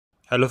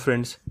Hello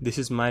friends, this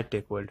is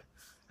myTechworld,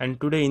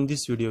 and today in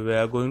this video we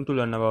are going to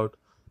learn about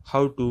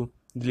how to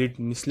delete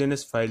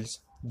miscellaneous files,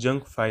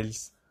 junk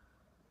files,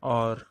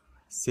 or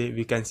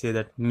we can say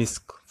that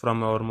Misc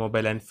from our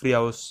mobile and free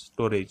our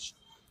storage.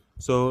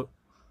 So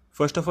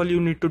first of all you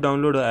need to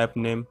download the app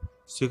name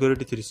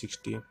Security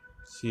 360.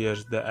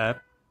 Here's the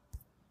app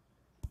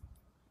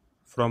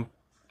from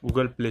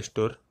Google Play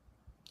Store.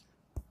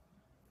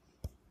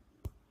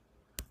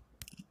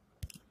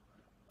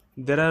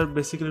 There are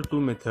basically two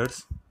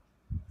methods,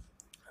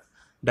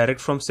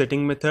 direct from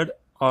setting method,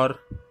 or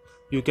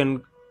you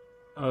can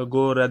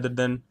go rather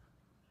than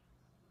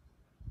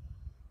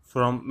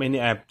from many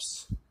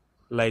apps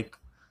like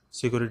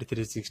Security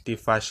 360,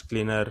 Fast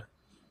Cleaner.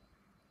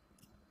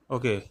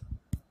 Okay,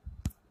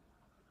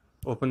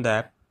 open the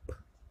app.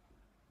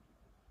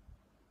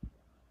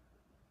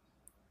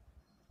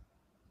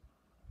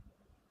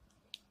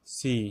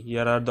 See,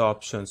 here are the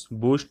options: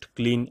 boost,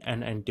 clean,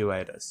 and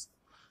antivirus.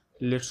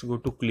 Let's go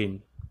to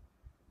clean.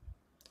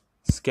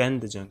 Scan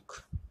the junk.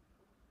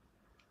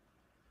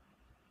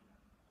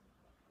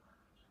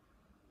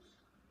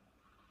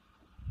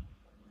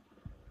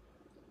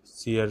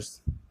 See,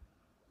 here's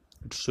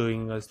it's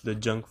showing us the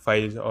junk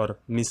files or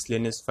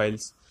miscellaneous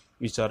files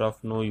which are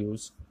of no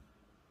use.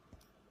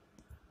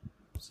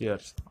 See,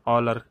 here's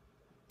all are.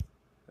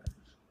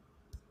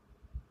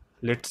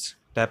 Let's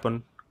tap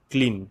on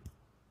clean.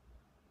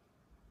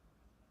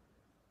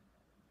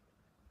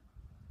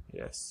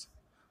 Yes,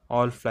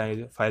 all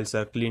files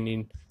are clean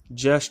in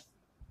just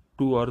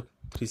 2 or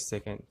 3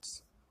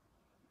 seconds.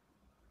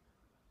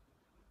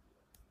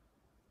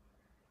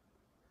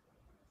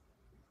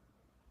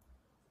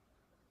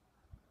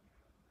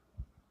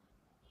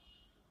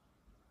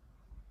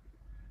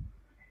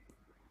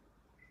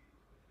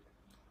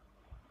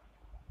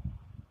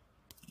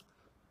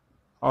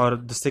 Or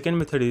the second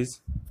method is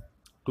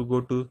to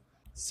go to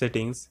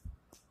settings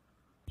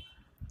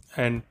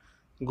and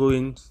go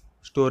in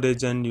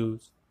storage and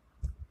use.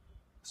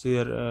 So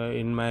here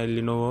in my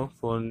Lenovo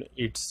phone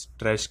it's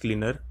trash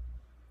cleaner.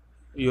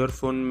 Your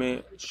phone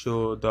may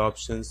show the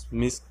options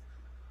Misc.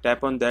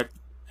 Tap on that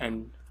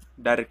and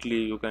directly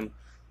you can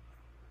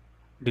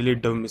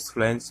delete the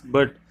misc,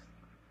 but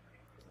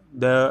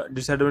the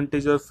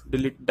disadvantage of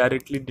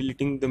directly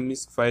deleting the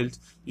Misc files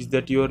is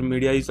that your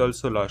media is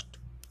also lost.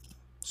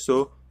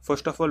 So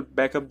first of all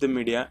back up the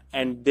media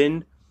and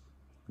then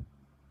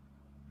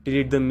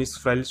delete the Misc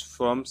files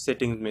from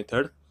settings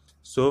method.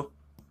 So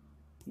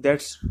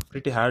that's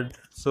pretty hard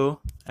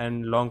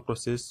and long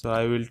process, so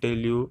I will tell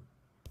you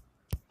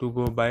to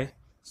go by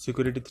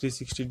Security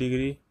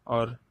 360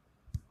 or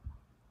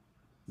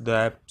the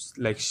apps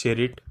like Share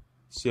It.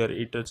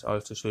 Is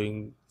also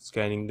showing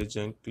scanning the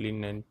junk,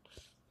 clean and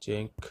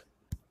junk.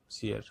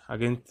 Here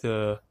again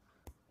the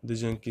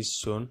junk is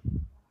shown.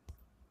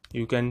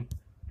 You can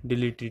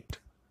delete it,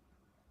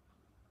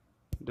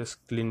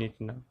 just clean it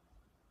now,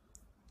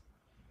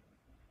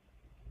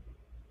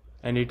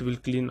 and it will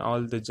clean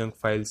all the junk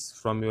files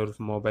from your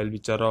mobile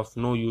which are of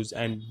no use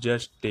and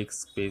just take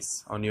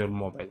space on your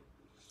mobile.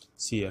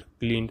 See here,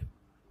 cleaned.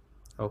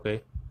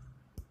 Okay,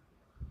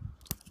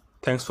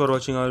 thanks for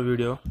watching our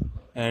video,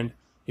 and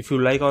if you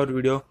like our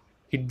video,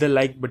 hit the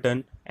like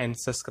button and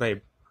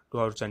subscribe to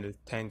our channel.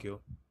 Thank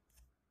you.